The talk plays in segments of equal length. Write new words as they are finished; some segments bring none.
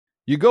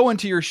You go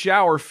into your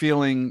shower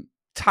feeling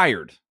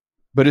tired,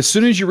 but as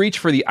soon as you reach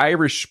for the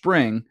Irish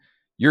Spring,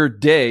 your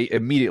day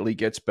immediately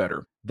gets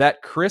better.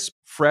 That crisp,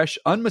 fresh,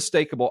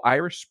 unmistakable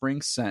Irish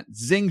Spring scent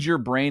zings your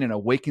brain and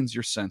awakens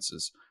your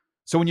senses.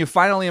 So when you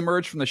finally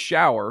emerge from the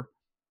shower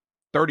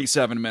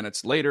 37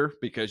 minutes later,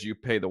 because you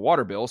pay the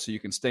water bill so you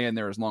can stay in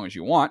there as long as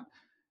you want,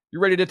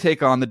 you're ready to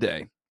take on the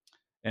day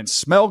and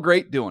smell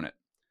great doing it.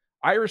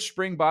 Irish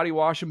Spring Body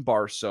Wash and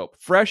Bar Soap.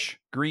 Fresh,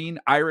 green,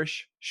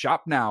 Irish.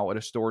 Shop now at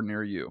a store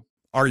near you.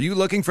 Are you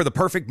looking for the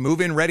perfect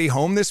move-in ready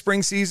home this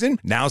spring season?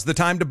 Now's the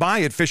time to buy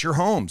at Fisher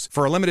Homes.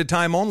 For a limited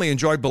time only,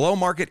 enjoy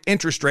below-market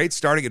interest rates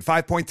starting at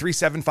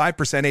 5.375%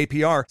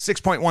 APR,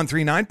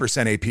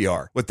 6.139%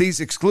 APR. With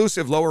these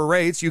exclusive lower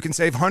rates, you can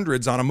save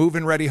hundreds on a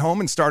move-in ready home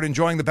and start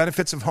enjoying the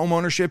benefits of home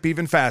ownership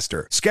even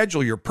faster.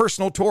 Schedule your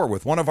personal tour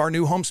with one of our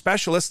new home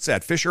specialists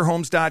at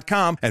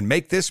FisherHomes.com and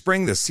make this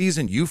spring the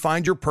season you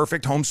find your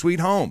perfect home sweet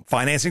home.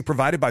 Financing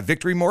provided by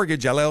Victory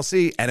Mortgage,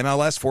 LLC,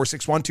 NMLS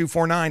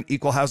 461249,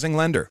 Equal Housing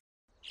Lender.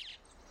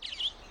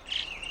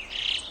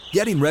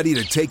 Getting ready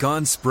to take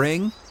on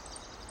spring?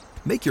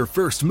 Make your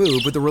first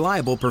move with the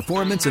reliable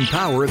performance and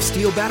power of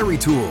Steel battery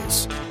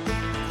tools.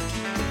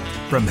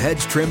 From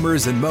hedge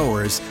trimmers and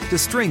mowers to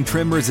string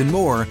trimmers and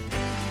more,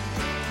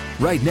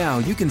 right now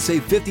you can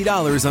save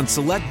 $50 on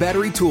select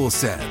battery tool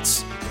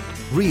sets.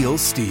 Real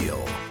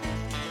Steel.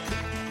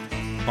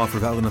 Offer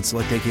valid on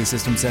select AK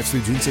system sets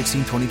through June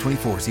 16,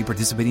 2024. See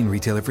participating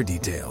retailer for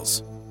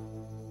details.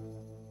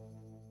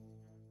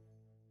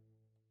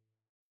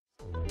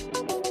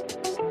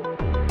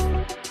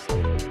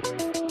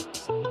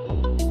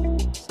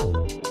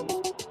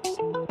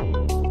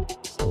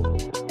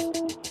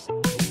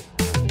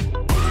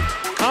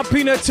 I'm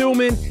Peanut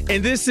Tillman,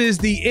 and this is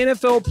the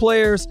NFL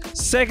Players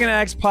Second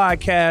Acts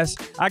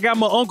Podcast. I got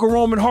my Uncle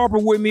Roman Harper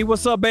with me.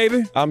 What's up,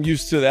 baby? I'm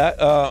used to that.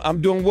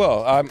 I'm doing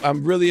well.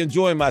 I'm really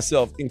enjoying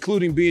myself,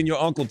 including being your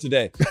uncle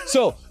today.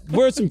 So,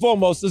 first and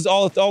foremost, let's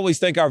always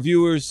thank our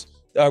viewers,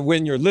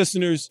 when your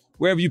listeners,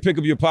 wherever you pick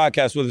up your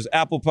podcast, whether it's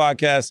Apple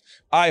Podcasts,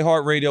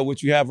 iHeartRadio,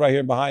 which you have right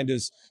here behind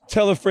us.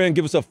 Tell a friend,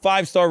 give us a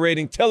 5-star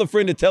rating. Tell a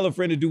friend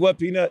to do what,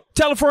 Peanut?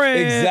 Tell a friend.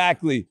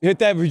 Exactly. Hit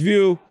that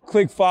review,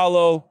 click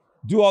follow.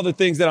 Do all the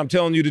things that I'm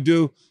telling you to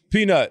do.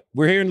 Peanut,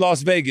 we're here in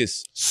Las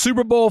Vegas.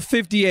 Super Bowl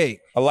 58.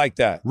 I like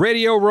that.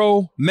 Radio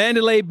Row,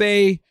 Mandalay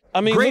Bay.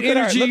 I mean, great look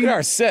energy. Look at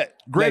our set.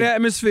 Great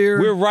atmosphere.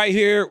 We're right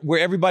here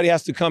where everybody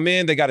has to come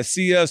in. They got to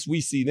see us.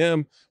 We see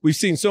them. We've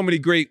seen so many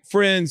great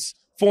friends,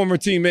 former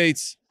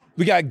teammates.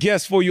 We got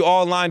guests for you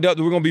all lined up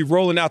that we're going to be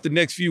rolling out the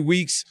next few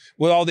weeks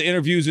with all the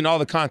interviews and all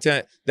the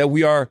content that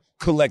we are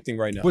collecting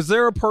right now. Was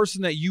there a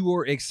person that you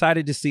were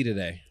excited to see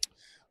today?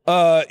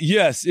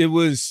 Yes, it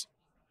was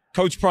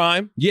Coach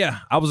Prime. Yeah,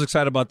 I was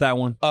excited about that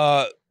one.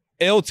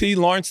 LT,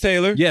 Lawrence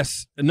Taylor.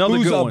 Yes, another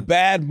good one. Who's a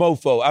bad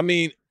mofo. I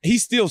mean, he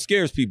still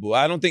scares people.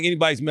 I don't think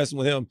anybody's messing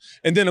with him.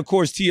 And then, of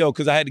course, T.O.,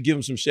 because I had to give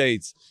him some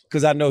shades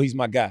because I know he's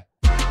my guy.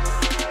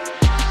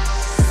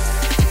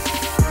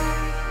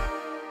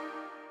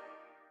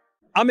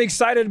 I'm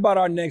excited about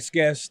our next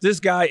guest. This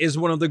guy is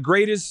one of the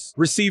greatest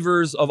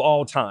receivers of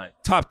all time.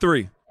 Top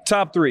three.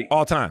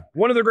 All time.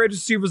 One of the greatest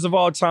receivers of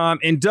all time,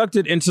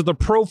 inducted into the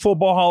Pro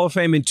Football Hall of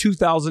Fame in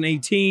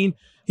 2018.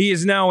 He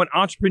is now an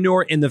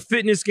entrepreneur in the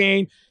fitness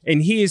game,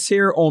 and he is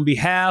here on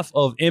behalf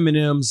of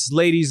Eminem's,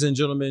 ladies and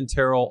gentlemen,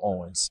 Terrell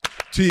Owens.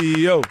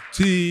 T.O.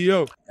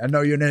 I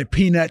know your name,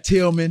 Peanut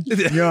Tillman.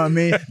 You know what I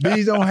mean?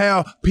 These don't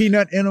have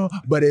peanut in them,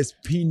 but it's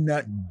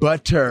peanut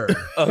butter.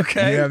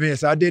 Okay. You know what I mean?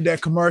 So I did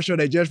that commercial.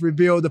 They just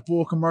revealed the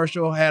full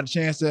commercial. Had a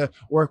chance to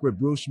work with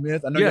Bruce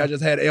Smith. I know y'all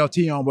just had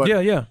LT on, but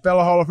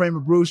fellow Hall of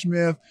Famer Bruce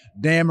Smith,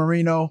 Dan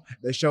Marino.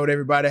 They showed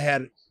everybody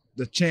had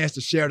the chance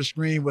to share the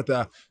screen with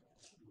a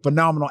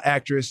phenomenal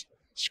actress,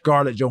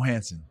 Scarlett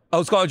Johansson.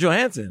 Oh, Scarlett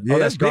Johansson. Yeah,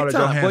 that's Scarlett big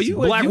time. Johansson. Well, you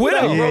Black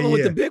Widow. rolling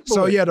with the big boy.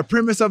 So yeah, the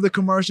premise of the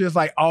commercial is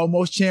like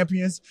almost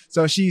champions.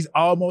 So she's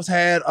almost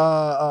had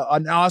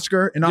an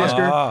Oscar, and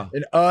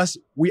us,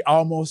 we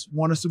almost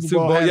won a Super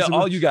Bowl. Yeah,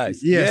 all you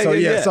guys.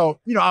 Yeah. So,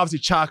 you know, obviously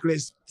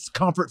chocolates,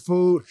 comfort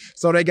food.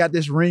 So they got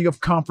this ring of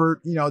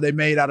comfort, you know, they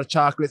made out of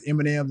chocolate,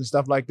 M&Ms and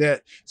stuff like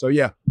that. So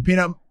yeah,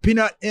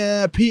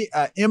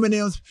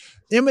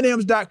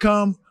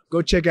 M&Ms.com.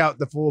 Go check out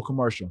the full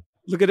commercial.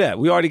 Look at that.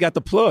 We already got the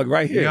plug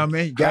right here. You know what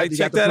I mean?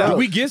 Check that out. Did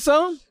we get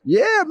some?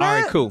 Yeah, man.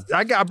 All right, cool.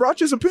 I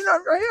brought you some peanut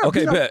right here.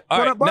 Okay, bet.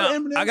 All right, now,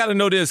 M&Ms. I got to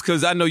know this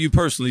because I know you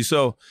personally.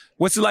 So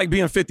what's it like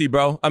being 50,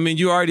 bro? I mean,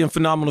 you're already in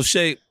phenomenal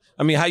shape.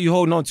 I mean, how you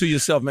holding on to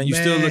yourself, man? You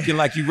still looking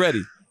like you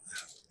ready.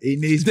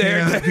 Eating these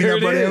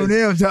peanut butter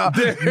M&Ms.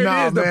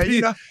 Man.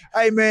 You know,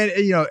 hey, man,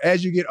 you know,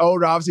 as you get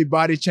older, obviously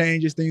body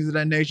changes, things of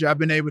that nature. I've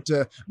been able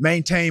to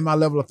maintain my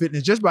level of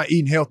fitness just by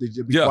eating healthy,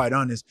 to be quite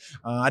honest.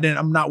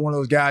 I'm not one of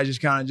those guys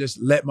just kind of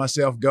just let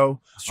myself go.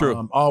 It's true.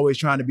 I'm always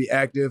trying to be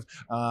active.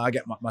 I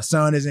got my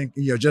son is in,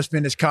 you know, just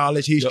finished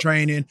college. He's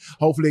training.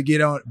 Hopefully be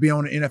on the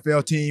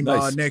NFL team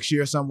next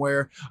year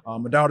somewhere.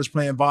 My daughter's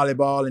playing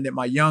volleyball, and then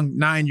my young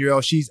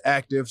 9-year-old, she's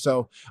active.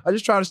 So I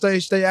just try to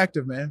stay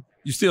active, man.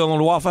 You still on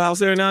the Waffle House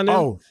every now and then?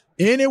 Oh,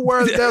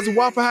 anywhere that there's a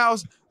Waffle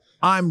House,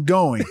 I'm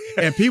going.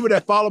 And people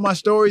that follow my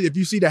stories, if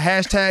you see the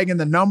hashtag and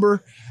the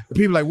number,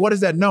 people are like, what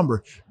is that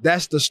number?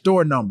 That's the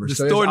store number. The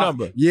store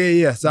number.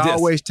 Yeah. So I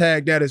always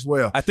tag that as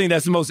well. I think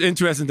that's the most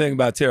interesting thing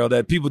about Terrell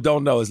that people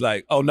don't know is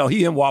like, oh, no,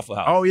 he in Waffle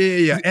House. Oh,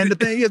 yeah. And the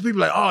thing is,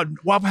 people are like, oh,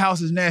 Waffle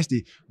House is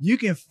nasty. You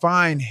can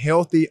find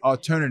healthy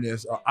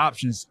alternatives or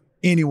options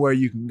anywhere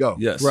you can go.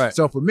 Yes. Right.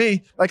 So for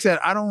me, like I said,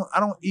 I don't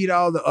eat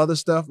all the other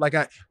stuff. Like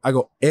I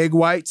go egg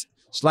whites,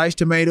 sliced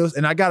tomatoes,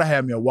 and I gotta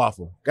have me a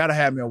waffle.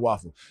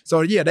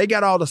 So yeah, they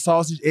got all the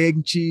sausage, egg,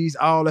 and cheese,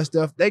 all that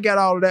stuff. They got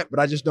all of that, but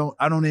I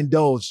don't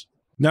indulge.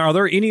 Now, are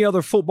there any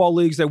other football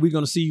leagues that we're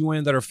going to see you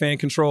in that are fan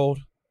controlled?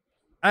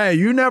 Hey,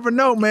 you never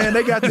know, man.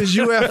 They got this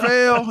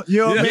UFL. You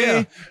know what I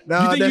mean?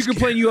 You think you can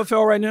play in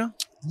UFL right now?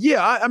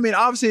 Yeah, I mean,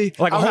 obviously,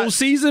 like a whole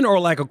season or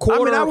like a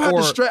quarter. I would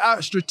have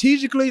to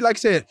strategically, like I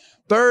said,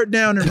 third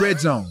down and red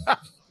zone.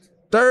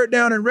 Third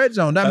down and red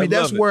zone. I mean,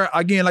 that's where,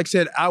 again, like I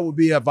said, I would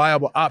be a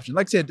viable option.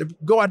 Like I said, to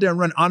go out there and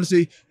run,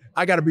 honestly,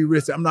 I got to be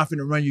realistic. I'm not going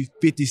to run you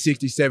 50,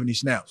 60, 70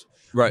 snaps.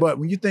 Right. But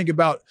when you think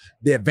about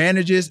the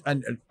advantages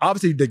and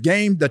obviously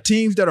the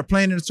teams that are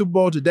playing in the Super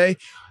Bowl today,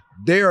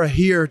 they are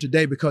here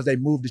today because they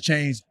moved the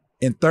chains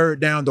in third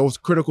down, those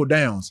critical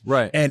downs.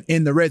 Right. And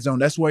in the red zone,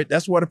 that's where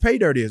the pay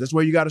dirt is. That's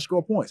where you got to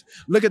score points.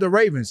 Look at the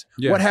Ravens.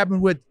 Yeah. What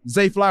happened with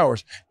Zay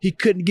Flowers? He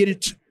couldn't get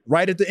it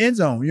right at the end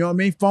zone. You know what I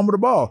mean? Fumble the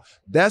ball.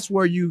 That's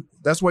where you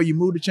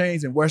move the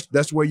chains, and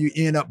that's where you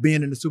end up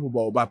being in the Super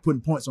Bowl, by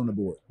putting points on the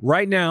board.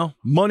 Right now,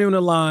 money on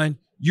the line.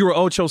 You were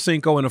Ocho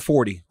Cinco in a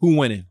 40. Who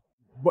winning?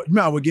 But you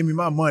might well give me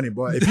my money,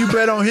 boy. If you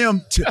bet on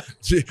him,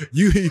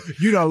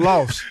 you done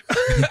lost.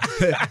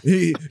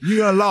 You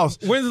done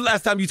lost. When's the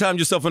last time you timed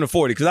yourself in a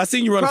 40? Because I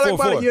seen you run probably 4-4.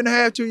 about a year and a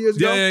half, 2 years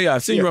ago. Yeah. I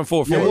seen you run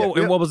 4-4.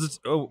 And what was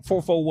it?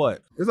 4-4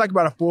 what? It's like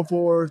about a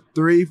 4-4-3,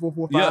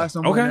 4-4-5,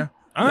 something. Okay. There.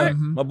 All right.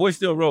 Mm-hmm. My boy's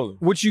still rolling.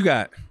 What you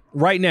got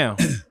right now?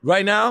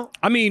 Right now?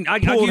 I mean, I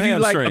give you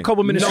like a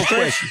couple minutes. No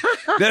question.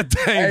 That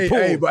thing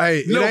pulled.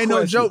 It ain't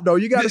no joke though.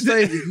 You gotta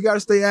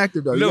stay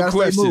active though. You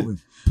gotta stay moving.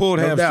 Pulled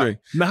hamstring.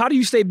 Now, how do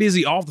you stay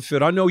busy off the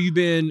field? I know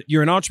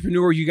you're an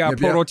entrepreneur. You got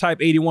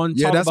Prototype 81.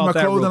 Yeah, that's my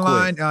clothing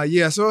line.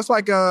 So it's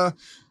like I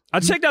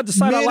checked out the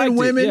site. Men I liked and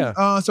women. It.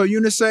 Yeah. So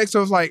unisex.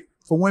 So it's like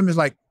for women, it's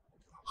like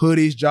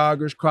hoodies,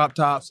 joggers, crop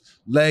tops,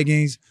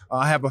 leggings.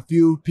 I have a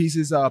few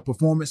pieces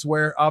performance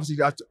wear. Obviously,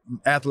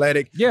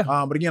 athletic. Yeah.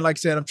 But again, like I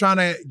said, I'm trying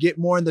to get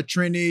more in the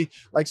trendy.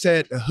 Like I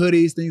said,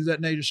 hoodies, things of that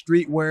nature,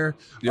 streetwear.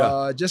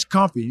 Yeah. Just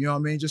comfy. You know what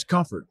I mean? Just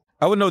comfort.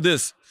 I would know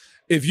this.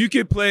 If you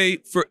could play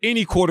for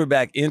any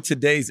quarterback in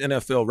today's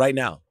NFL right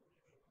now,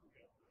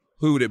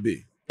 who would it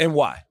be and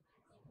why?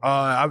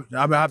 I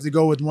have to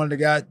go with one of the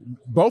guys.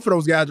 Both of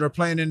those guys that are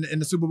playing in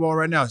the Super Bowl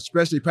right now,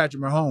 especially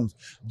Patrick Mahomes.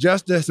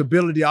 Just his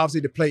ability,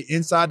 obviously, to play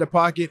inside the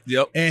pocket,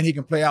 and he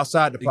can play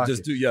outside the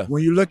pocket.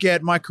 When you look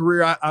at my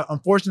career, I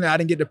unfortunately I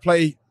didn't get to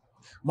play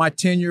my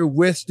tenure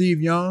with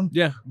Steve Young.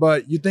 Yeah,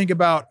 but you think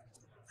about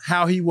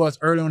how he was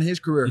early on in his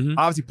career. Mm-hmm.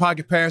 Obviously,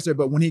 pocket passer,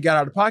 but when he got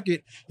out of the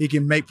pocket, he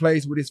can make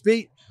plays with his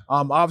feet.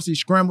 Obviously,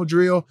 scramble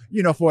drill,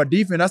 for a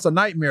defense, that's a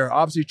nightmare.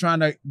 Obviously, trying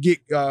to get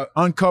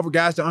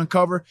guys to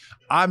uncover.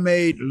 I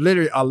made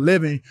literally a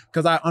living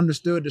because I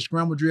understood the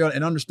scramble drill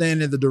and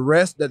understanding the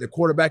duress that the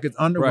quarterback is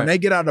under. Right. When they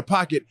get out of the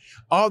pocket,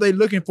 all they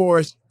looking for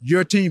is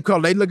your team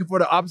color. They looking for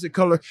the opposite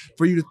color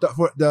for you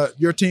to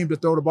your team to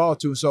throw the ball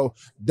to. So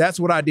that's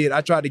what I did.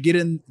 I tried to get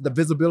in the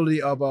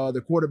visibility of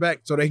the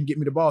quarterback so they can get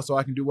me the ball so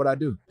I can do what I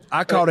do.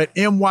 I call it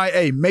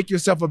MYA, make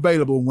yourself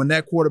available when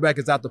that quarterback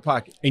is out the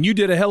pocket. And you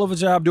did a hell of a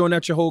job doing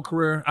that your whole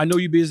career. I know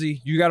you're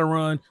busy. You got to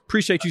run.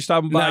 Appreciate you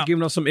stopping by,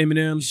 giving us some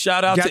M&Ms.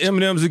 Shout out to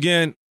M&Ms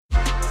again.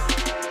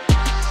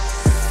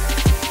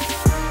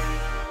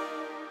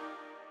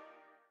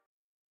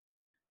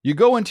 You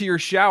go into your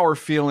shower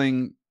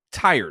feeling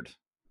tired,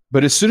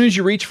 but as soon as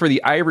you reach for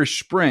the Irish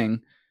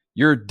Spring,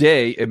 your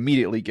day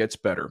immediately gets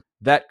better.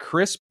 That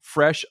crisp,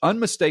 fresh,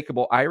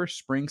 unmistakable Irish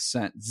Spring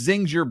scent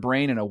zings your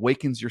brain and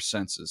awakens your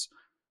senses.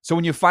 So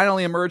when you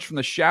finally emerge from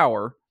the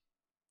shower,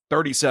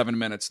 37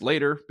 minutes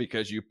later,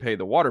 because you pay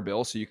the water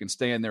bill so you can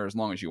stay in there as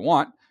long as you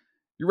want,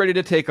 you're ready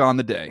to take on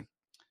the day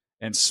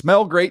and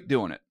smell great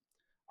doing it.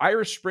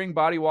 Irish Spring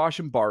Body Wash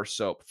and Bar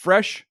Soap.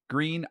 Fresh,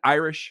 green,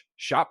 Irish.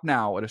 Shop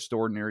now at a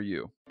store near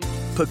you.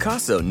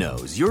 Picasso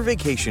knows your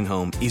vacation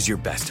home is your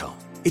best home.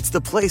 It's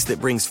the place that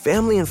brings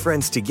family and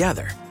friends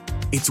together.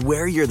 It's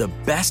where you're the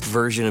best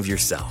version of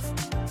yourself.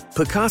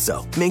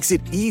 Picasso makes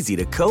it easy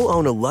to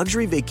co-own a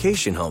luxury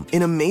vacation home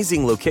in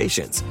amazing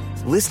locations.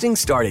 Listings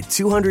start at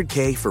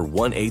 $200K for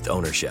 1/8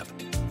 ownership.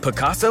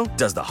 Picasso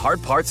does the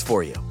hard parts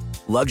for you.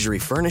 Luxury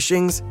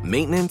furnishings,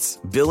 maintenance,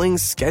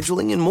 billings,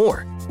 scheduling, and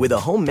more. With a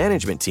home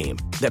management team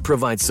that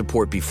provides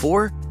support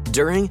before,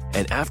 during,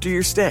 and after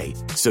your stay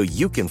so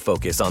you can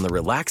focus on the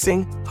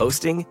relaxing,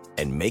 hosting,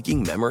 and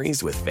making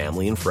memories with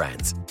family and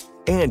friends.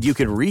 And you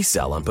can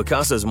resell on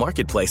Picasso's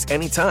marketplace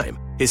anytime,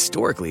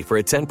 historically for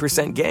a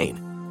 10%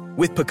 gain.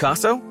 With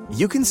Picasso,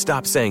 you can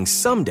stop saying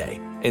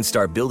someday and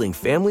start building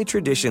family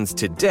traditions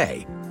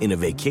today in a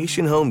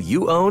vacation home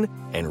you own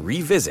and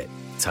revisit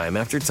time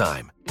after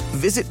time.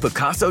 Visit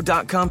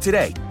Pacaso.com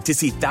today to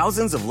see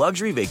thousands of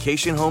luxury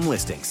vacation home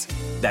listings.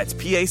 That's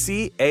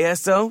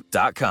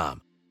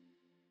PACASO.com.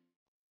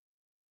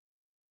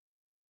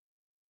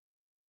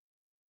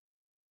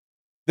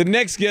 The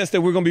next guest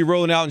that we're going to be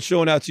rolling out and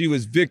showing out to you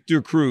is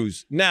Victor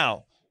Cruz.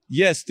 Now,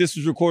 yes, this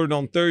was recorded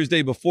on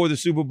Thursday before the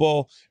Super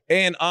Bowl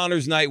and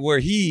Honors Night, where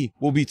he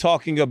will be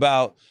talking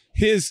about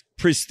his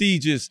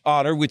prestigious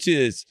honor, which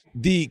is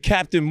the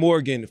Captain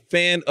Morgan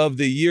Fan of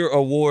the Year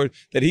Award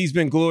that he's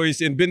been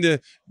glorious and been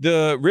the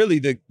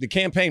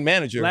campaign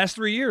manager. Last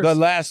 3 years. The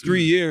last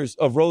 3 years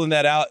of rolling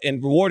that out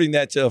and rewarding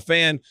that to a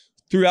fan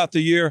throughout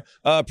the year.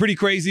 Pretty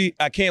crazy.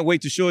 I can't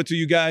wait to show it to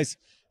you guys.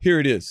 Here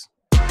it is.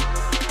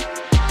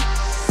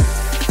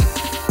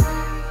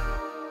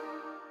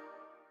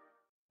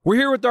 We're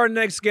here with our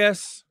next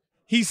guest.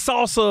 He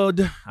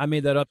salsa'd, I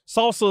made that up,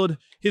 salsa'd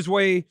his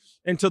way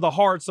into the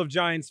hearts of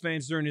Giants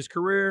fans during his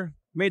career.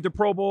 Made the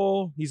Pro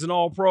Bowl. He's an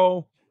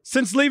All-Pro.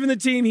 Since leaving the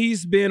team,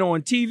 he's been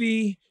on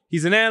TV.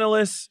 He's an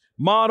analyst,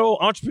 model,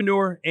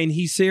 entrepreneur, and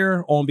he's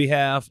here on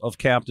behalf of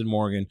Captain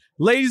Morgan.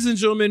 Ladies and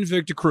gentlemen,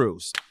 Victor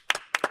Cruz.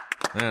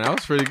 Man, that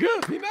was pretty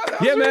good.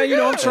 Yeah, man.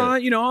 I'm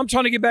trying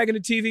to get back into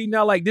TV.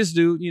 Not like this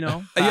dude.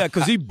 Yeah,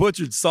 because he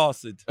butchered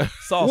sausage.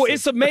 Well,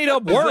 it's a made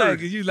up word.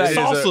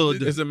 Salsa.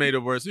 It's a made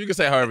up word, so you can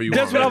say however you want.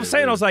 That's what I was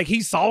saying. I was like, he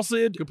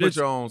salsa'd. You can put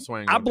your own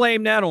swing. I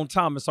blame that on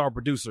Thomas, our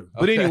producer.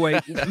 But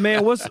anyway,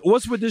 man,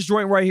 what's with this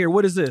joint right here?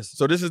 What is this?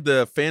 So this is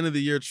the Fan of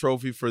the Year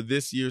trophy for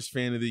this year's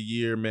Fan of the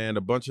Year. Man,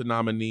 a bunch of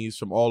nominees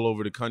from all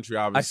over the country.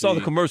 Obviously, I saw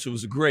the commercial. It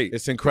was great.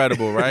 It's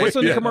incredible, right? What's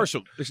in the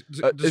commercial?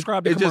 Describe the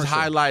commercial. It's just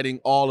highlighting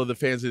all of the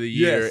fans of the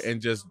year. Yes. And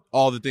just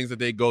all the things that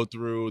they go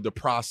through, the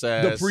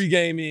process,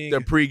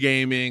 the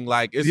pre-gaming,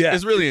 like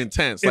it's really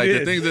intense. Like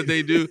the things that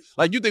they do.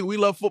 Like you think we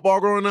love football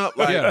growing up?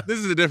 Like this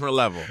is a different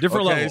level.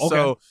 Level. Okay.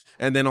 So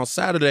and then on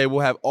Saturday we'll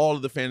have all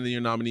of the Fan of the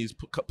Year nominees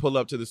pull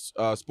up to the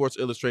Sports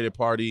Illustrated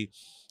party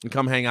and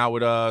come hang out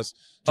with us.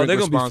 Oh, they're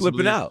gonna be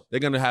flipping out.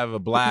 They're gonna have a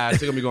blast.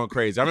 They're gonna be going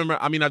crazy.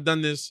 I've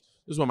done this.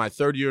 This is my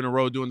third year in a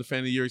row doing the Fan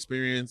of the Year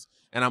experience,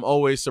 and I'm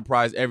always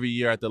surprised every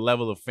year at the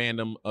level of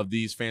fandom of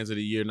these Fans of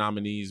the Year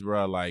nominees,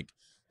 bro. Like.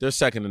 They're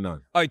second to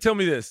none. All right, tell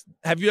me this.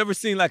 Have you ever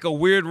seen like a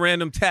weird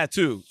random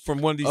tattoo from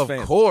one of these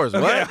fans? Of course.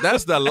 Okay. What?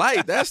 That's the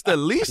light. That's the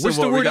least What's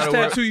of what the we got weirdest to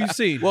work. tattoo you've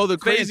seen? Well, the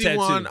crazy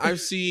one I've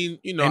seen,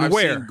 I've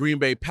seen Green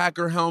Bay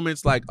Packer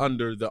helmets like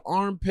under the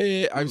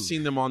armpit. I've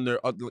seen them on their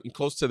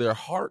close to their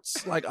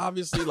hearts, like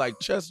obviously like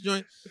chest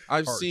joint.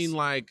 I've seen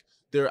like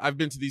I've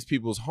been to these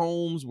people's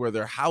homes where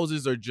their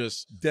houses are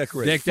just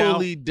decorated,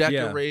 fully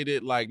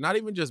decorated, like not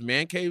even just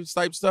man cave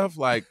type stuff,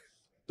 like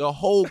the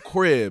whole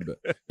crib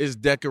is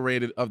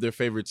decorated of their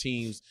favorite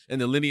teams, and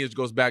the lineage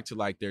goes back to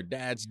like their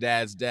dad's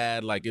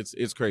dad. Like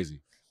it's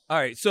crazy. All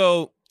right,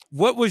 so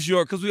what was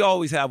because we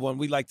always have one.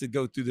 We like to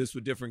go through this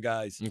with different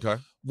guys. Okay.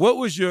 What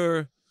was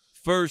your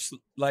first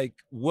like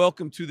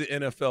welcome to the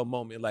NFL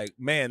moment? Like,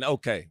 man,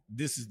 okay,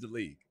 this is the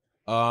league.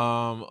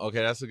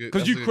 Okay, that's a good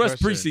because you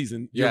crushed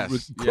preseason.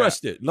 Yes, you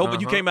crushed it. No,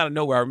 but you came out of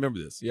nowhere. I remember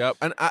this. Yep,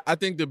 and I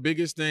think the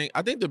biggest thing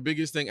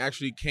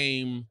actually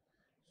came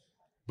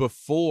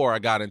before I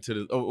got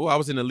into I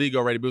was in the league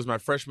already, but it was my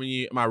freshman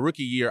year, my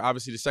rookie year.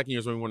 Obviously, the second year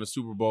is when we won the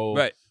Super Bowl.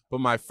 Right.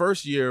 But my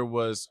first year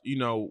was,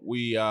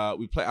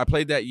 I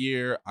played that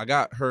year. I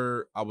got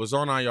hurt. I was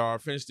on IR,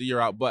 finished the year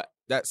out. But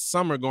that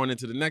summer going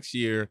into the next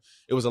year,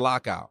 it was a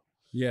lockout.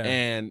 Yeah.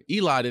 And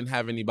Eli didn't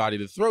have anybody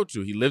to throw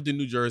to. He lived in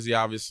New Jersey,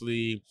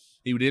 obviously.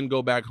 He didn't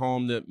go back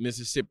home to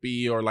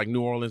Mississippi or like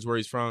New Orleans where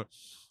he's from.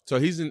 So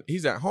he's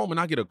at home, and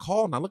I get a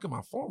call, and I look at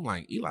my phone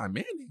like, Eli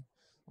Manning?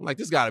 I'm like,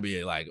 this got to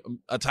be like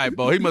a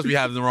typo. He must be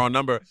having the wrong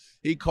number.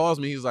 He calls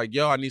me. He's like,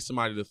 yo, I need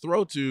somebody to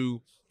throw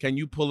to. Can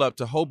you pull up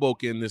to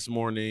Hoboken this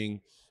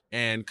morning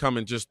and come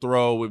and just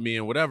throw with me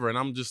and whatever? And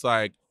I'm just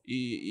like,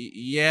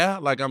 yeah.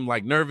 Like, I'm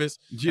like nervous.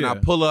 Yeah. And I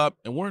pull up,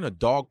 and we're in a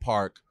dog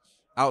park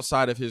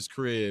outside of his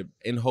crib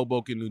in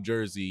Hoboken, New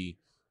Jersey,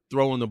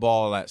 throwing the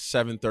ball at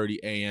 7:30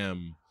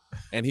 a.m.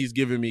 And he's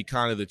giving me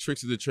kind of the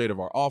tricks of the trade of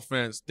our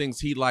offense, things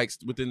he likes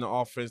within the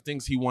offense,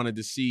 things he wanted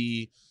to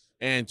see,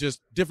 and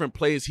just different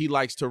plays he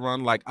likes to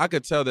run. Like, I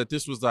could tell that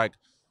this was like,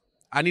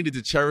 I needed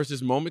to cherish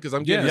this moment because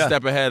I'm getting a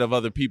step ahead of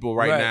other people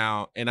right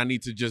now, and I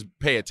need to just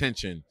pay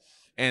attention.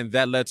 And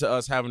that led to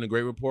us having a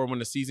great rapport when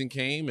the season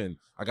came, and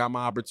I got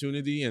my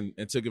opportunity and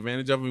took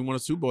advantage of it. We won a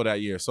Super Bowl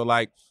that year. So,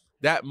 like,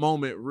 that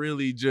moment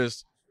really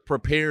just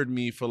prepared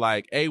me for,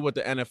 like, what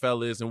the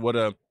NFL is and what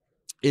a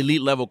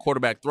elite level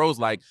quarterback throws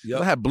like.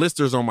 I had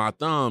blisters on my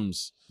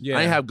thumbs. Yeah.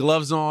 I ain't have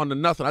gloves on or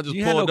nothing. I just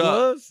pulled up.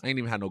 Gloves? I ain't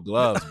even had no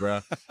gloves, bro.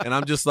 And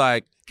I'm just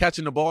like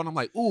catching the ball, and I'm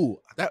like, ooh,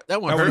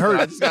 that one hurt.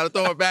 I just got to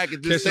throw it back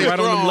and just stay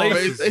strong.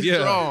 Stay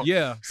strong.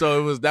 Yeah.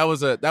 So that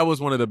was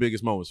one of the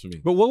biggest moments for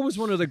me. But what was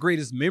one of the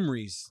greatest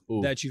memories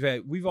that you've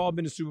had? We've all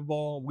been to Super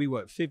Bowl. We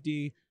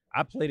 50.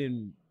 I played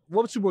in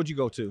what Super Bowl did you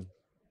go to?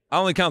 I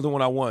only count the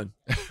one I won.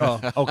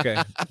 Oh,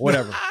 okay.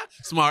 Whatever.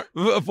 Smart.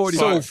 40.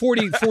 So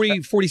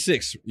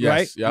 46, yes,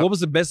 right? Yep. What was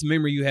the best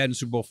memory you had in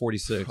Super Bowl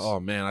 46? Oh,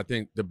 man, I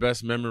think the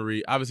best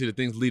memory, obviously the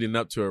things leading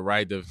up to it,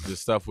 right? The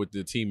stuff with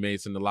the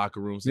teammates in the locker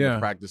rooms and the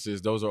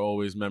practices, those are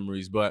always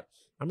memories. But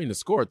to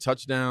score a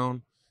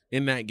touchdown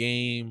in that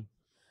game.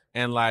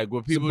 And like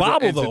what people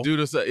to do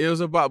this, it was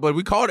a bobble, but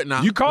we called it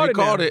now. You called it.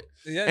 Called it,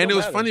 Yeah, and it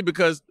was funny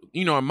because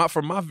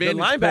from my vantage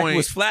the linebacker point,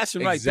 was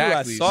flashing right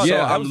exactly. through. I saw so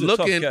that. I'm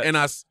looking, and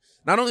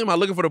not only am I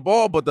looking for the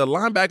ball, but the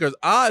linebacker's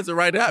eyes are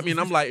right at me, and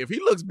I'm like, if he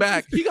looks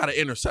back, he got an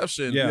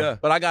interception. Yeah.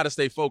 But I got to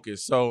stay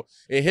focused. So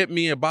it hit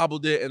me and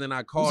bobbled it, and then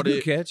I called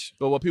it. Good catch.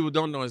 But what people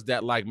don't know is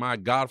that like my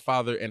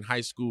godfather and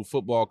high school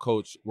football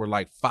coach were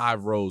like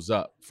 5 rows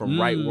up from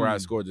right where I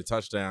scored the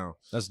touchdown.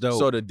 That's dope.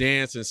 So to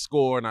dance and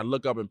score, and I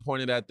look up and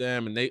pointed at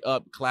them, and they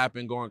up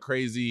clapping, going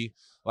crazy.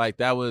 Like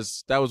that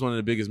was one of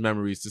the biggest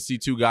memories, to see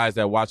 2 guys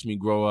that watched me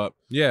grow up.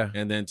 Yeah.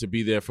 And then to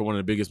be there for one of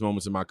the biggest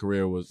moments in my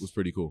career was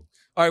pretty cool.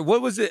 All right,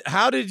 what was it?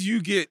 How did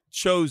you get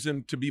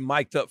chosen to be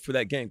mic'd up for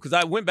that game? Because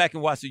I went back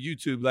and watched the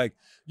YouTube. Like,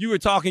 you were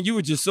talking, you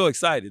were just so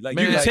excited. Like,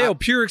 Man, you could like, tell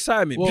pure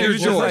excitement, Well, pure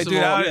first joy. like, of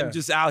dude, all, I'm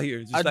just out here.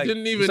 Just I like,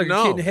 didn't even like a kid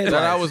know in the that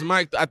headlights. I was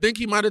mic'd. I think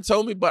he might have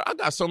told me, but I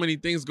got so many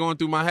things going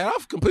through my head. I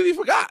completely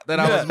forgot that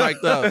I was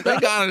mic'd up.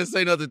 Thank God I didn't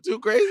say nothing too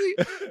crazy.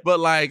 But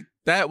like,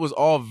 that was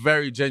all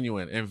very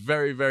genuine and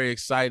very, very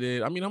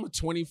excited. I mean, I'm a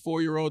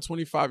 24-year-old,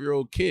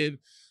 25-year-old kid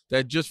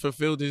that just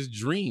fulfilled his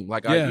dream.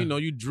 Like,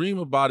 you dream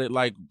about it,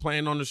 like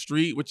playing on the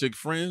street with your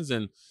friends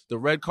and the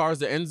red car's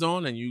the end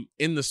zone and you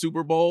in the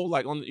Super Bowl,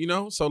 like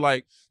so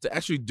like to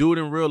actually do it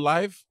in real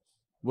life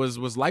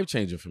was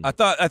life-changing for me.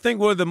 I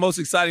think one of the most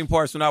exciting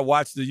parts when I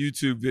watched the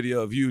YouTube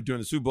video of you during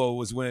the Super Bowl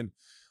was when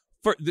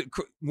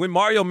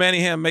Mario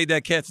Manningham made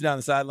that catch down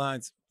the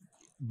sidelines.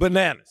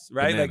 Bananas,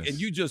 right? Bananas. Like, and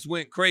you just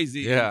went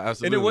crazy. Yeah,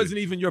 absolutely. And it wasn't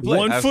even your play.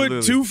 1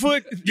 Absolutely. foot, 2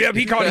 foot. Yep,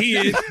 he caught. He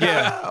is.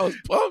 Yeah, I was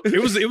pumped.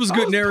 it was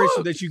good narration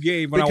pumped. that you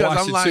gave when Because I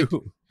watched I'm like,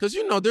 too.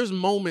 because there's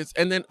moments,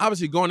 and then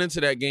obviously going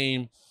into that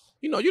game,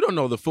 you don't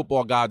know the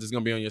football gods is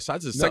going to be on your side.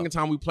 It's the second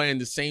time we play in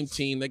the same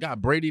team. They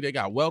got Brady, they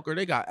got Welker,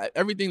 they got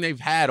everything they've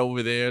had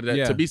over there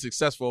to be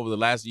successful over the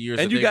last years.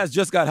 And you guys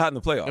just got hot in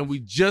the playoffs. And we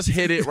just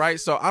hit it,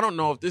 right? So I don't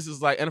know if this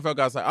is like NFL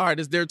guys like, all right,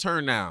 it's their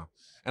turn now.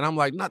 And I'm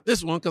like, not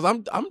this one, because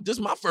this is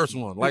my first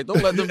one. Like,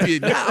 don't let them be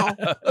it now.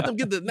 Let them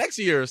get the next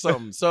year or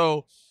something.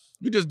 So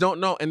you just don't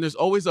know. And there's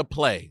always a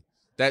play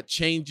that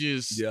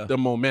changes the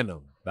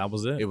momentum. That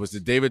was it. It was the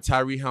David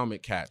Tyree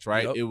helmet catch,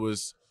 right? Yep. It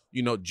was,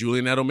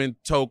 Julian Edelman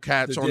toe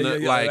catch on the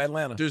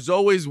Atlanta. There's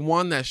always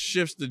one that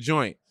shifts the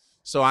joint.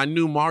 So I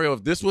knew, Mario,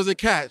 if this was a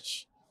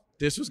catch,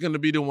 this was going to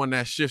be the one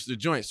that shifts the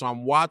joint. So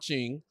I'm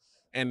watching,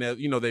 and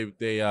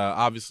they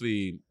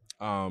obviously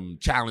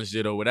challenged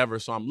it or whatever.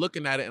 So I'm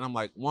looking at it and I'm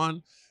like,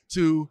 1,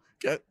 2,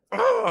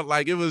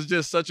 like it was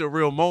just such a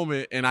real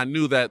moment. And I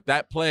knew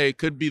that play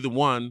could be the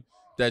one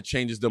that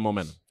changes the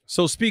momentum.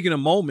 So speaking of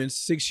moments,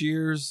 6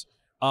 years,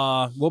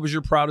 what was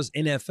your proudest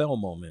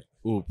NFL moment?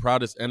 Ooh,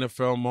 proudest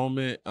NFL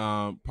moment.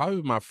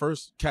 Probably my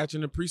first catch in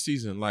the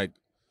preseason. Like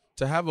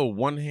to have a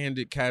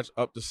one-handed catch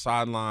up the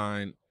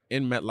sideline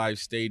in MetLife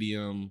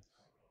Stadium.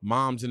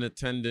 Moms in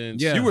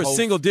attendance. Yeah. You were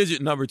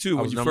single-digit number 2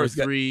 when you first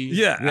got. 3.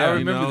 Yeah, I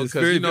remember this.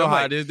 Because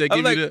how it is. They give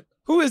you the.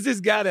 Who is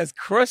this guy that's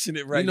crushing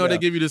it right now? They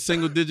give you the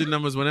single-digit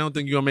numbers when they don't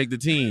think you're going to make the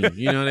team.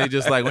 They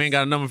just like, we ain't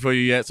got a number for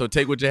you yet, so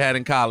take what you had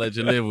in college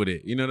and live with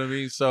it. You know what I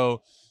mean?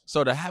 So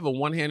to have a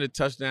one-handed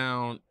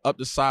touchdown up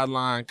the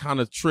sideline,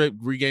 kind of trip,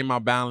 regain my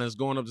balance,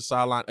 going up the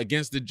sideline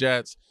against the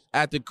Jets,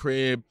 at the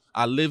crib.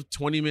 I lived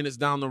 20 minutes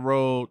down the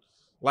road.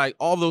 Like,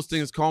 all those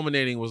things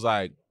culminating was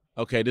like,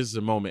 okay, this is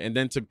a moment. And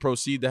then to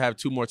proceed to have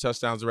 2 more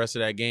touchdowns the rest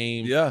of that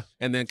game. Yeah.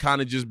 And then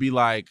kind of just be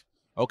like,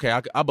 okay,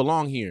 I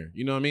belong here.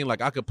 You know what I mean?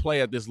 Like, I could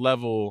play at this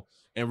level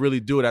and really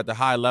do it at the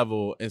high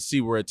level and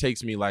see where it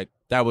takes me. Like,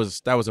 that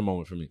was a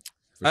moment for me.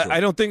 For sure. I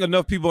don't think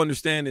enough people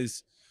understand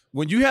is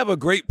when you have a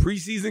great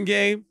preseason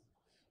game,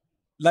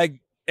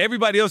 like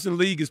everybody else in the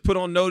league is put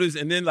on notice,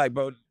 and then like,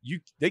 bro,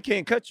 they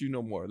can't cut you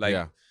no more. Like,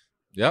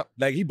 yep.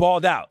 Like he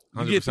balled out.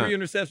 You 100%. get 3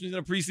 interceptions in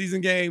a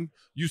preseason game.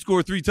 You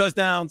score 3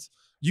 touchdowns.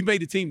 You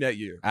made the team that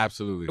year.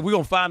 Absolutely. And we're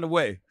gonna find a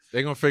way.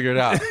 They're going to figure it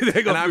out.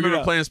 And I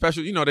remember playing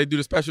special, they do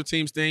the special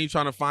teams thing,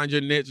 trying to find your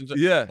niche.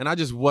 And I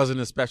just wasn't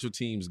a special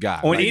teams guy.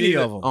 On any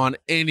of them. On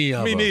any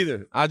of them. Me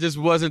neither. I just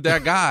wasn't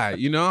that guy.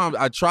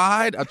 I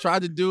tried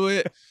to do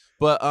it.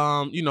 But,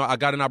 I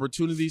got an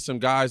opportunity. Some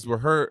guys were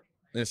hurt,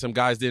 and some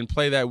guys didn't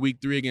play that week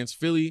 3 against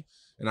Philly.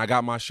 And I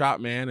got my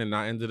shot, man. And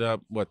I ended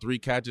up, 3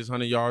 catches,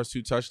 100 yards,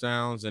 2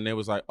 touchdowns. And they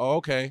was like, oh,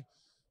 okay.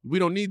 We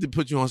don't need to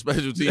put you on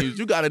special teams.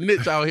 You got a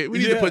niche out here. We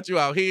need to put you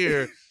out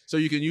here so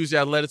you can use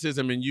your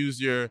athleticism and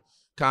use your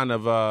kind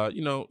of,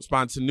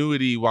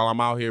 spontaneity while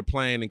I'm out here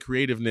playing and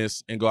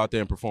creativeness and go out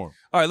there and perform.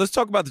 All right, let's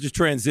talk about the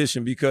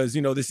transition because,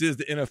 this is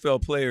the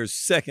NFL Players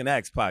Second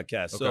Acts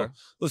podcast. So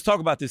let's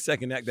talk about this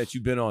second act that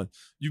you've been on.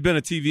 You've been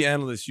a TV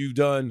analyst. You've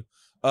done,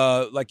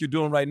 like you're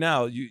doing right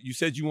now. You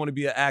said you want to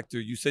be an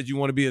actor. You said you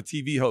want to be a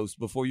TV host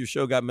before your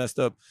show got messed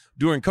up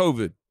during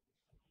COVID.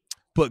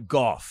 But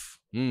golf.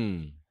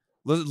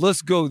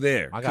 Let's go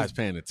there. My guy's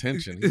paying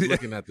attention. He's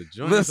looking at the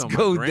joint. Let's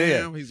go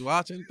there. He's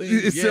watching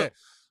things.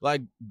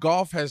 Like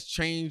golf has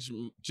changed.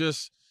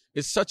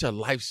 It's such a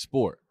life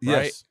sport,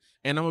 right? Yes.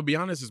 And I'm gonna be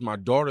honest, it's my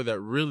daughter that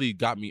really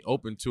got me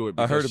open to it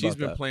because she's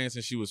been playing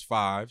since she was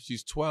 5.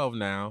 She's 12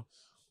 now,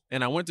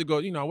 And I went to go,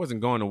 I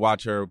wasn't going to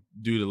watch her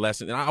do the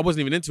lesson. And I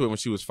wasn't even into it when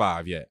she was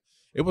 5 yet.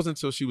 It wasn't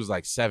until she was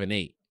like 7,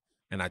 8.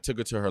 And I took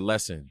her to her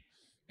lesson.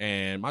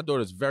 And my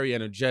daughter's very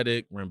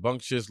energetic,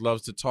 rambunctious,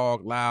 loves to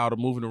talk, loud,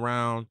 moving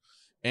around.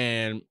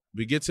 And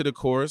we get to the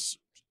course,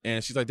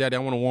 and she's like, Daddy, I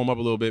want to warm up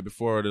a little bit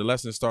before the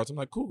lesson starts. I'm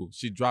like, cool.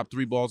 She dropped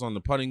 3 balls on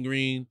the putting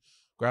green,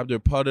 grabbed her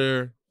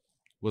putter,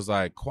 was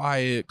like,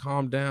 quiet,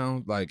 calm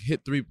down, like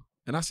hit 3.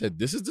 And I said,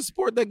 this is the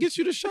sport that gets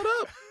you to shut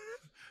up?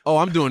 Oh,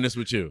 I'm doing this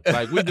with you.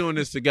 Like, we're doing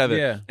this together.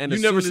 Yeah. And you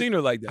never seen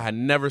her like that. I had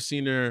never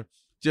seen her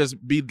just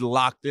be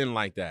locked in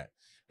like that.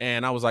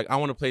 And I was like, I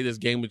want to play this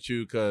game with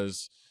you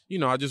because,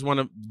 I just want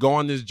to go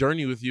on this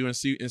journey with you and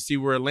see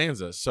where it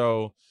lands us.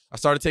 So I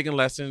started taking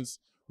lessons,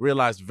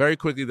 realized very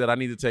quickly that I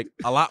need to take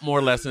a lot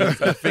more lessons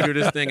to figure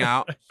this thing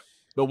out.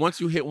 But once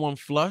you hit one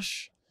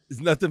flush, it's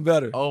nothing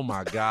better. Oh,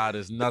 my God,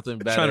 it's nothing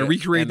better. Trying to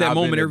recreate that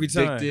moment every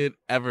time. I've been addicted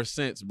ever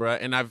since, bro.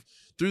 And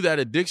through that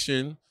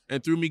addiction,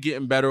 and through me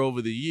getting better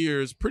over the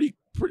years, pretty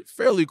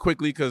fairly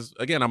quickly, because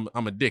again,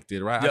 I'm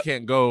addicted, right? Yep. I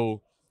can't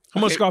go. How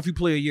much golf you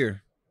play a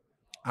year?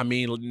 I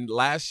mean,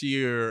 last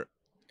year,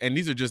 and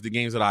these are just the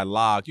games that I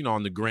logged.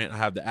 On the Grant, I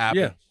have the app.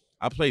 Yeah.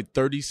 I played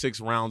 36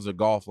 rounds of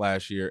golf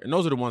last year, and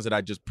those are the ones that I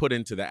just put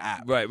into the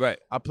app. Right.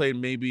 I played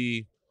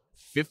maybe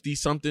 50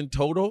 something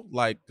total,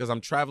 like because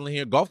I'm traveling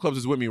here. Golf Clubs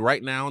is with me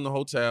right now in the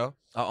hotel.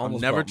 I'm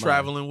never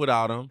traveling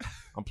without them.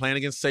 I'm playing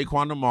against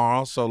Saquon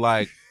tomorrow, so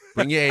like,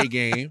 bring your A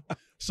game.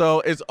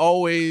 So it's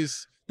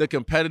always the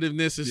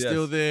competitiveness is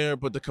still there,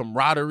 but the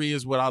camaraderie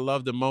is what I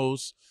love the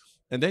most.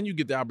 And then you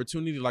get the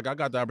opportunity, like I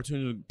got the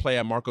opportunity to play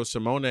at Marco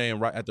Simone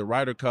and at the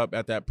Ryder Cup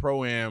at that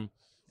Pro-Am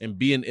and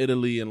be in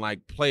Italy and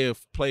like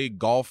play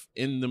golf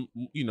in the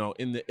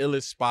in the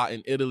illest spot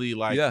in Italy.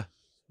 Like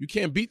you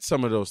can't beat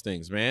some of those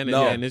things, man.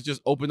 And it's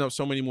just opened up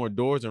so many more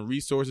doors and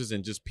resources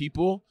and just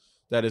people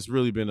that it's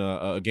really been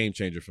a game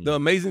changer for me. The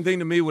amazing thing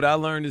to me, what I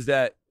learned is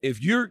that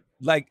if you're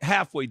like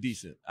halfway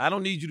decent, I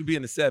don't need you to be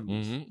in the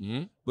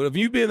 70s. But if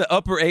you be in the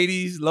upper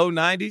 80s, low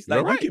 90s,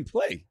 like you can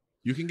play.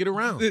 You can get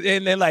around.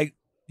 And then like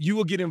you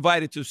will get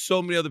invited to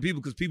so many other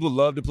people because people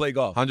love to play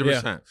golf.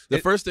 100%. Yeah. The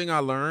first thing I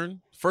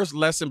learned, first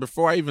lesson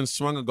before I even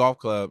swung a golf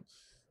club,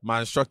 my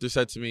instructor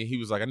said to me, he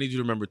was like, I need you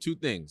to remember 2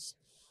 things.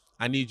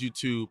 I need you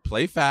to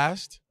play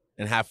fast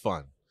and have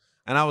fun.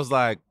 And I was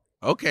like,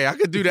 okay, I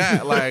could do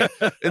that. Like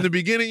in the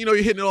beginning, you're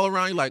hitting it all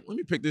around. You're like, let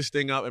me pick this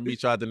thing up and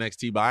meet you at the next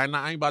tee. But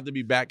I ain't about to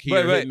be back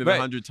here hitting it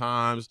 100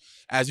 times.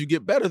 As you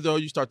get better, though,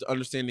 you start to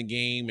understand the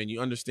game and you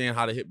understand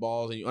how to hit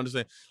balls and you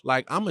understand.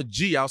 Like I'm a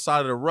G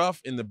outside of the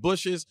rough in the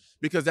bushes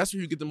because that's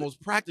where you get the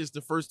most practice. The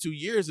first 2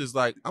 years is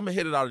like I'm gonna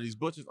hit it out of these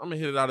bushes. I'm gonna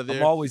hit it out of there.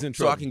 I'm always in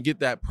trouble, so I can get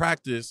that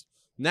practice.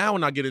 Now,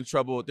 when I get in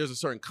trouble, there's a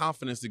certain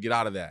confidence to get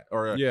out of that.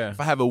 Or if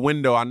I have a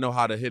window, I know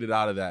how to hit it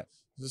out of that.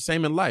 It's the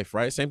same in life,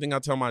 right? Same thing I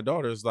tell my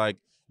daughters, like.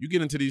 You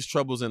get into these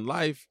troubles in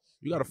life,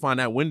 you got to find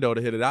that window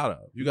to hit it out of.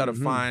 You got to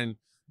find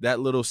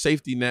that little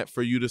safety net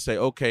for you to say,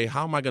 okay,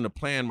 how am I going to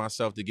plan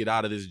myself to get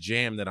out of this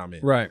jam that I'm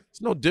in? Right. It's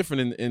no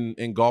different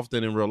in golf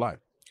than in real life.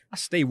 I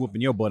stay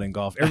whooping your butt in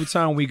golf. Every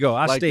time we go,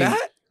 I stay.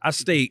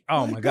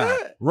 Oh, like my God.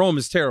 That? Rome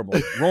is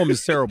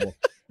terrible.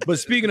 But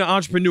speaking of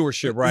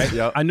entrepreneurship, right?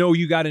 Yep. I know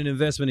you got an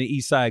investment in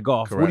Eastside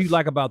Golf. Correct. What do you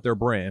like about their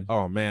brand?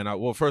 Oh, man.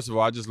 Well, first of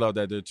all, I just love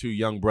that they're 2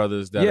 young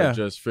brothers that are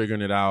just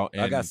figuring it out.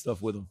 And, I got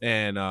stuff with them.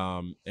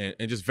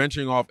 And just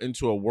venturing off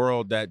into a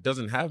world that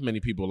doesn't have many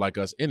people like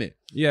us in it.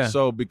 Yeah.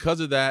 So because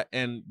of that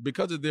and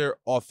because of their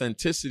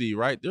authenticity,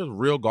 right, they're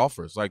real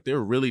golfers. Like, they're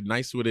really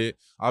nice with it.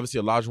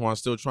 Obviously, Olajuwon's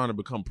still trying to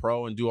become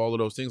pro and do all of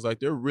those things. Like,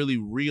 they're really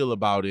real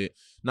about it,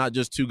 not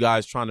just 2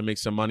 guys trying to make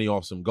some money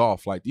off some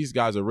golf. Like, these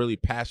guys are really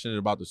passionate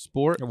about the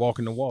sport. They're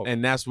walking the walk.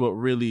 And that's what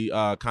really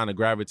kind of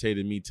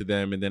gravitated me to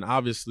them. And then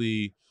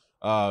obviously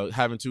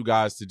having 2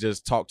 guys to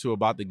just talk to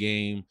about the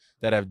game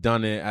that have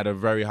done it at a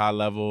very high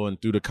level and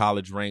through the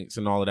college ranks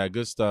and all of that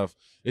good stuff.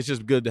 It's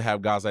just good to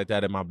have guys like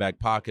that in my back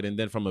pocket. And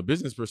then from a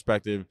business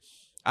perspective,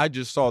 I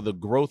just saw the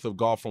growth of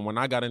golf from when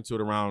I got into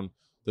it around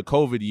the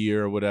COVID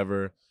year or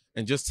whatever.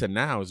 And just to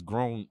now, it's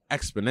grown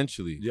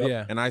exponentially. Yep.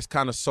 Yeah. And I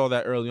kind of saw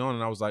that early on.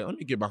 And I was like, let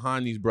me get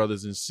behind these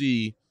brothers and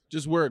see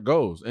just where it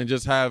goes and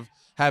just have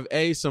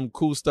A, some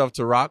cool stuff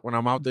to rock when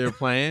I'm out there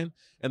playing,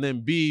 and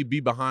then B, be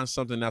behind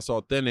something that's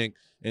authentic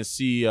and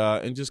see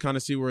and just kind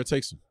of see where it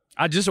takes them.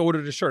 I just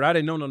ordered a shirt. I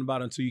didn't know nothing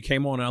about it until you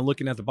came on and I'm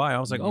looking at the bio. I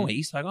was like, oh,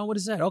 Eastside. Oh, what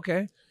is that?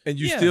 Okay. And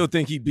you still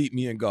think he beat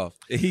me in golf.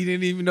 He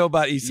didn't even know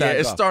about Eastside Yeah,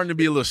 it's golf. starting to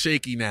be a little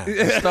shaky now.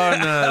 It's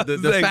starting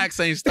the facts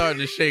ain't starting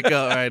to shake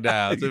up right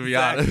now, to be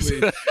honest.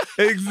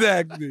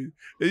 Exactly.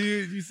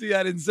 You see,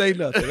 I didn't say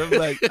nothing. I'm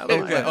like,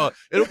 okay.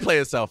 It'll play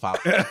itself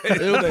out.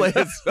 It'll play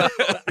itself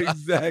out.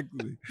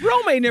 Exactly.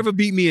 Rome ain't never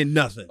beat me in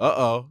nothing.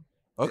 Uh-oh.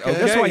 Okay.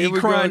 That's why here he we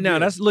go crying now.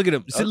 again. Look at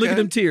him. Look at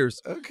them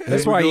tears. Okay.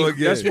 That's Here we go why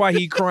again. that's why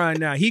he crying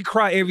now. He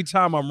cry every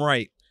time I'm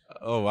right.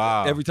 Oh,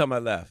 wow. Every time I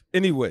laugh.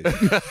 Anyway.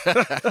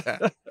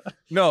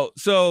 No,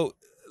 so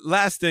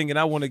last thing, and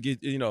I want to get,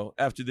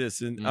 after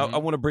this, and I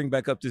want to bring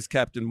back up this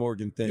Captain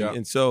Morgan thing. Yeah.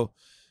 And so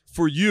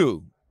for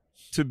you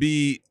to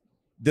be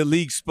the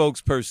league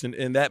spokesperson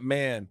and that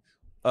man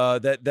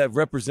that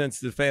represents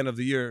the fan of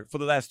the year for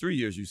the last 3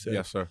 years, you said.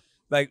 Yes, sir.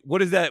 Like, what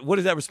does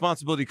that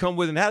responsibility come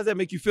with, and how does that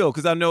make you feel?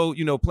 Because I know,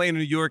 playing in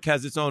New York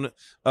has its own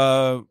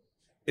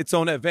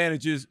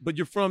advantages, but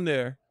you're from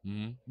there,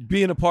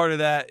 being a part of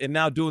that, and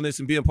now doing this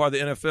and being part of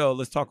the NFL.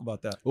 Let's talk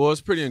about that. Well,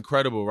 it's pretty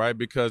incredible, right?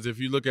 Because if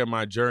you look at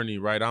my journey,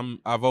 right,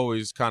 I've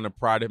always kind of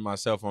prided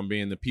myself on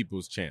being the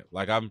people's champ.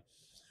 Like I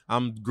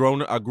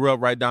grew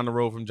up right down the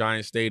road from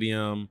Giant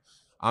Stadium.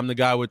 I'm the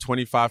guy with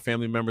 25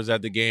 family members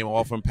at the game,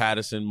 all from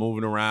Patterson,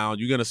 moving around.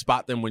 You're going to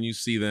spot them when you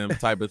see them,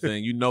 type of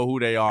thing. You know who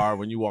they are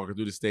when you walk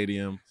through the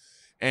stadium.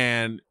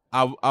 And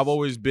I've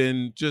always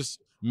been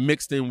just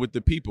mixed in with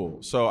the people.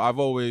 So I've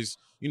always,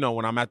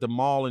 when I'm at the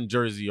mall in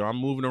Jersey or I'm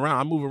moving around,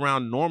 I move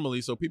around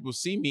normally. So people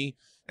see me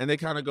and they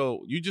kind of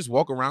go, you just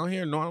walk around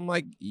here? No, I'm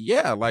like,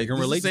 yeah, like it's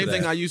the same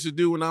thing I used to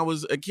do when I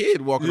was a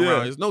kid walking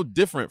around. It's no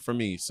different for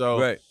me.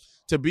 So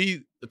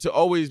to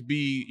always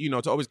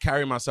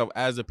carry myself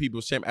as a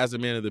people's champ, as a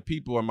man of the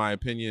people, in my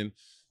opinion,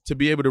 to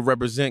be able to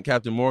represent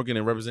Captain Morgan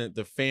and represent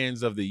the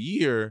fans of the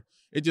year,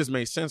 it just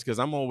makes sense because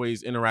I'm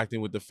always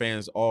interacting with the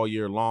fans all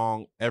year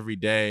long, every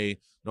day,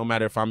 no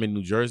matter if I'm in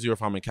New Jersey or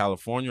if I'm in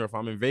California or if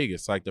I'm in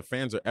Vegas. Like, the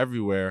fans are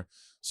everywhere.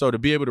 So to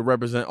be able to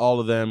represent all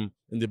of them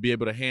and to be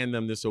able to hand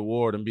them this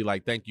award and be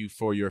like, thank you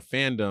for your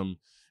fandom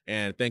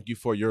and thank you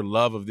for your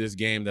love of this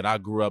game that I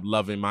grew up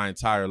loving my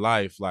entire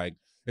life. Like,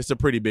 it's a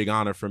pretty big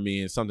honor for me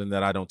and something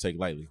that I don't take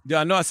lightly. Yeah,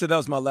 I know I said that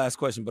was my last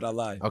question, but I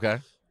lied. Okay.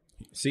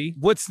 See?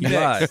 What's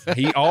next?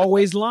 He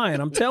always lying.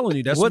 I'm telling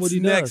you. That's what he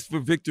does. What's next for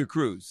Victor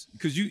Cruz?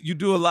 Because you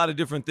do a lot of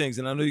different things,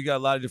 and I know you got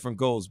a lot of different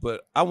goals,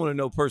 but I want to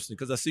know personally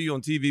because I see you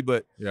on TV,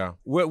 but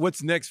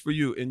what's next for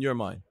you in your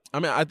mind? I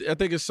mean, I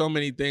think it's so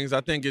many things.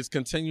 I think it's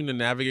continuing to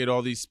navigate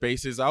all these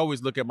spaces. I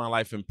always look at my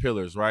life in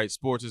pillars, right?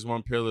 Sports is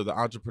one pillar. The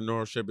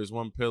entrepreneurship is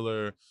one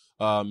pillar.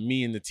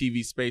 Me in the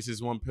TV space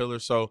is one pillar.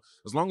 So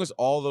as long as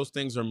all those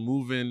things are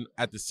moving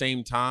at the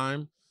same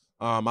time,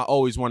 I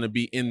always want to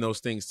be in those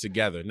things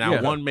together.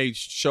 Now, one may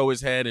show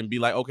his head and be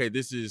like, okay,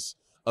 this is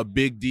a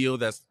big deal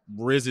that's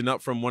risen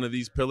up from one of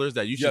these pillars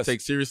that you should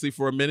take seriously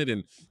for a minute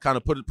and kind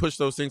of push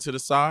those things to the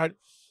side.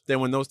 Then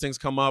when those things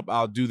come up,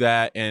 I'll do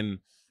that and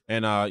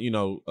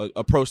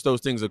approach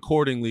those things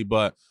accordingly.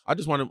 But I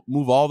just want to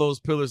move all those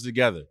pillars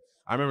together.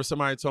 I remember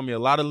somebody told me a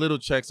lot of little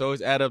checks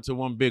always add up to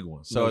one big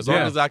one. So as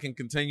long as I can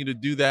continue to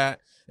do that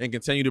and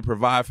continue to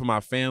provide for my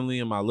family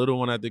and my little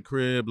one at the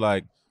crib,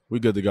 like, we're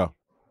good to go.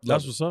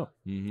 That's what's up.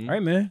 All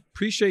right, man.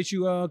 Appreciate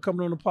you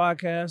coming on the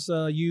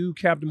podcast, you,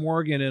 Captain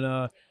Morgan. And,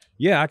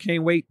 I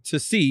can't wait to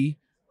see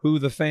who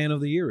the fan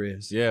of the year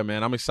is. Yeah,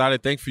 man. I'm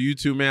excited. Thanks for you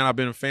two, man. I've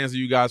been fans of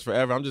you guys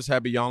forever. I'm just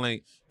happy y'all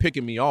ain't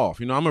picking me off.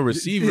 I'm a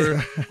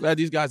receiver. Glad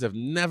these guys have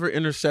never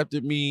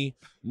intercepted me,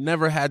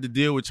 never had to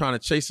deal with trying to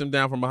chase them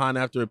down from behind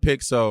after a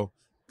pick. So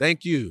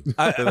thank you.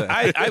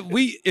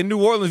 We in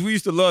New Orleans, we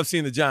used to love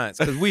seeing the Giants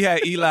because we had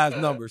Eli's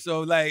number.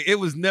 So, like, it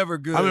was never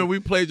good. I mean, we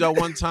played y'all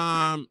one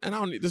time, and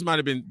this might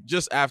have been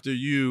just after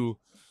you.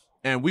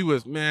 And we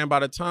was, man, by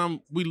the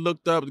time we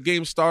looked up, the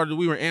game started,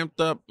 we were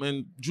amped up,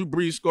 and Drew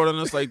Brees scored on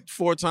us like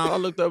 4 times. I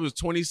looked up, it was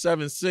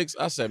 27-6.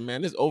 I said,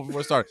 man, this is over before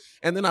it started.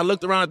 And then I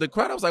looked around at the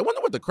crowd. I was like, I wonder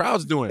what the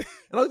crowd's doing.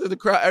 And I looked at the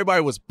crowd.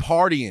 Everybody was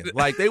partying.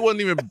 Like, they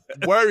wasn't even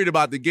worried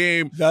about the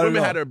game.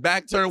 Women had their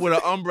back turned with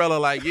an umbrella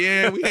like,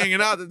 yeah, we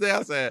hanging out today.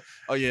 I said,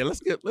 oh, yeah,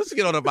 let's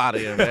get on up out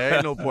of here, man.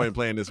 Ain't no point in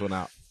playing this one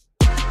out.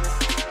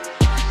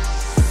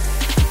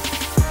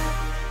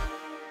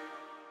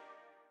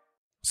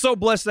 So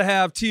blessed to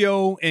have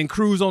T.O. and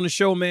Cruz on the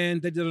show,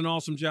 man. They did an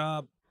awesome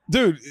job.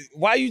 Dude,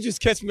 why you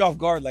just catch me off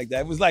guard like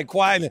that? It was like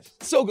quiet.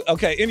 So,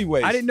 okay,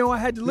 anyways. I didn't know I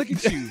had to look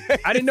at you.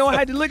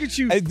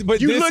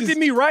 But you looked at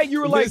me, right?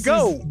 You were like,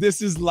 go.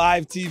 This is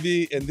live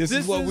TV, and this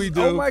is what we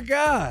do. Oh, my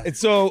God. And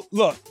so,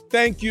 look,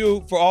 thank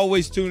you for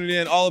always tuning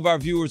in, all of our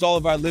viewers, all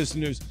of our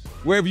listeners,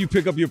 wherever you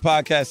pick up your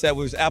podcast, that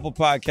was Apple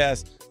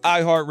Podcasts,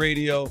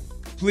 iHeartRadio.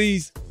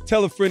 Please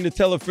tell a friend to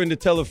tell a friend to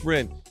tell a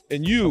friend.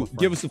 And you,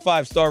 give us a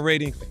 5-star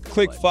rating,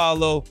 click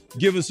follow,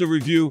 give us a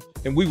review,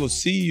 and we will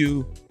see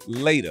you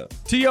later.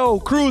 T.O.,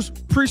 Cruz,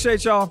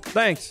 appreciate y'all.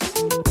 Thanks.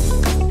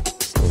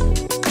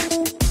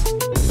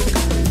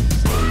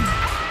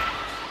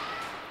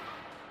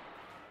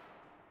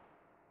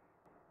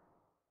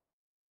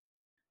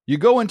 You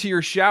go into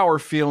your shower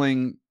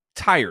feeling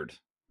tired,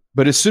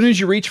 but as soon as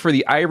you reach for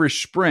the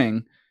Irish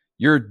Spring,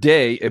 your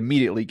day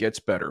immediately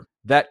gets better.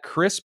 That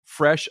crisp,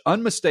 fresh,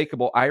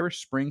 unmistakable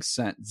Irish Spring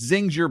scent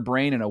zings your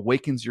brain and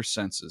awakens your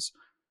senses.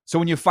 So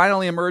when you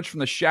finally emerge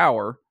from the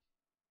shower,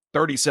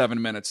 37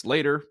 minutes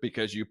later,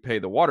 because you pay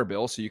the water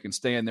bill so you can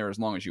stay in there as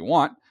long as you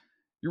want,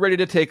 you're ready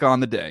to take on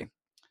the day.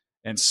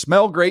 And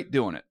smell great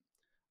doing it.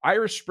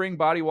 Irish Spring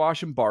Body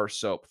Wash and Bar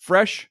Soap.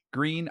 Fresh,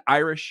 green,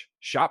 Irish.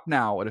 Shop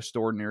now at a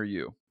store near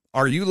you.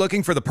 Are you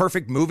looking for the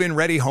perfect move-in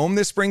ready home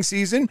this spring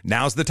season?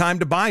 Now's the time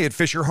to buy at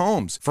Fisher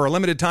Homes. For a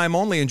limited time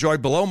only, enjoy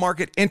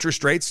below-market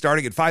interest rates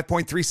starting at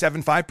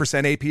 5.375%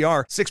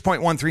 APR,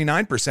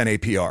 6.139%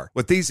 APR.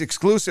 With these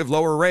exclusive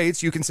lower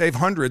rates, you can save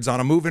hundreds on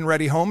a move-in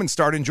ready home and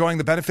start enjoying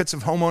the benefits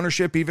of home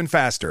ownership even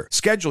faster.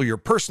 Schedule your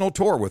personal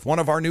tour with one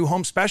of our new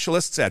home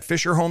specialists at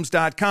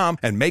FisherHomes.com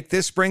and make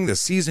this spring the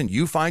season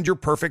you find your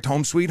perfect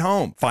home sweet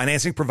home.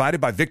 Financing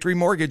provided by Victory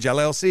Mortgage,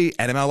 LLC,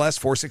 NMLS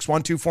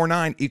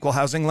 461249, Equal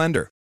Housing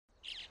Lender.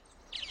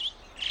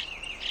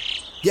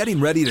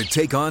 Getting ready to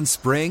take on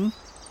spring?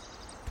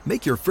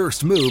 Make your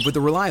first move with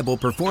the reliable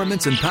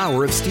performance and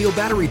power of Steel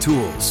battery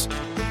tools.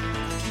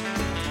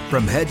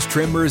 From hedge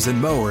trimmers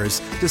and mowers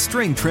to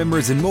string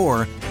trimmers and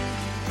more,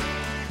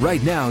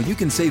 right now you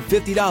can save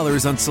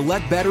 $50 on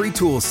select battery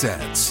tool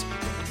sets.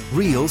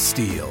 Real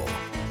Steel.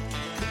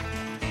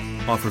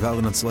 Offer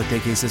valid on select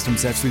AK system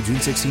sets through June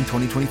 16,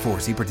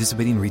 2024. See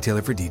participating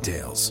retailer for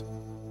details.